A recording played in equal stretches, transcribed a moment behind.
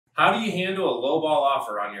How do you handle a lowball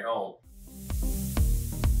offer on your home?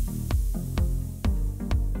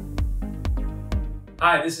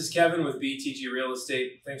 Hi, this is Kevin with BTG Real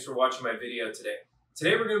Estate. Thanks for watching my video today.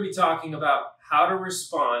 Today we're going to be talking about how to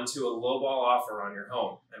respond to a lowball offer on your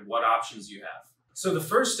home and what options you have. So the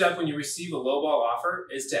first step when you receive a lowball offer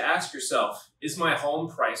is to ask yourself, is my home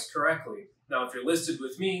priced correctly? Now, if you're listed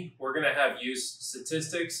with me, we're going to have used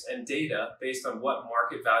statistics and data based on what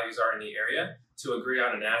market values are in the area to agree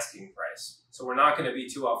on an asking price. So we're not going to be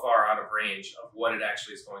too far out of range of what it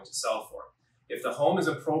actually is going to sell for. If the home is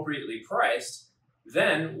appropriately priced,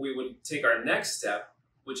 then we would take our next step,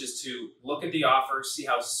 which is to look at the offer, see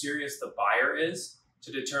how serious the buyer is,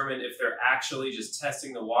 to determine if they're actually just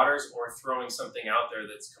testing the waters or throwing something out there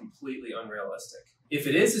that's completely unrealistic. If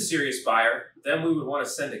it is a serious buyer, then we would want to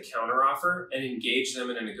send a counteroffer and engage them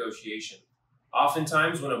in a negotiation.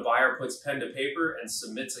 Oftentimes, when a buyer puts pen to paper and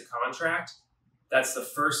submits a contract, that's the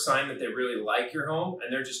first sign that they really like your home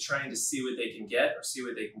and they're just trying to see what they can get or see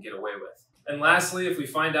what they can get away with. And lastly, if we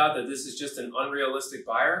find out that this is just an unrealistic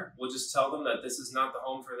buyer, we'll just tell them that this is not the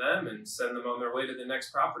home for them and send them on their way to the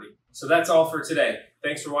next property. So that's all for today.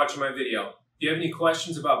 Thanks for watching my video. If you have any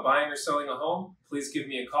questions about buying or selling a home, please give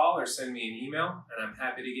me a call or send me an email, and I'm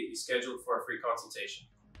happy to get you scheduled for a free consultation.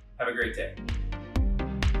 Have a great day.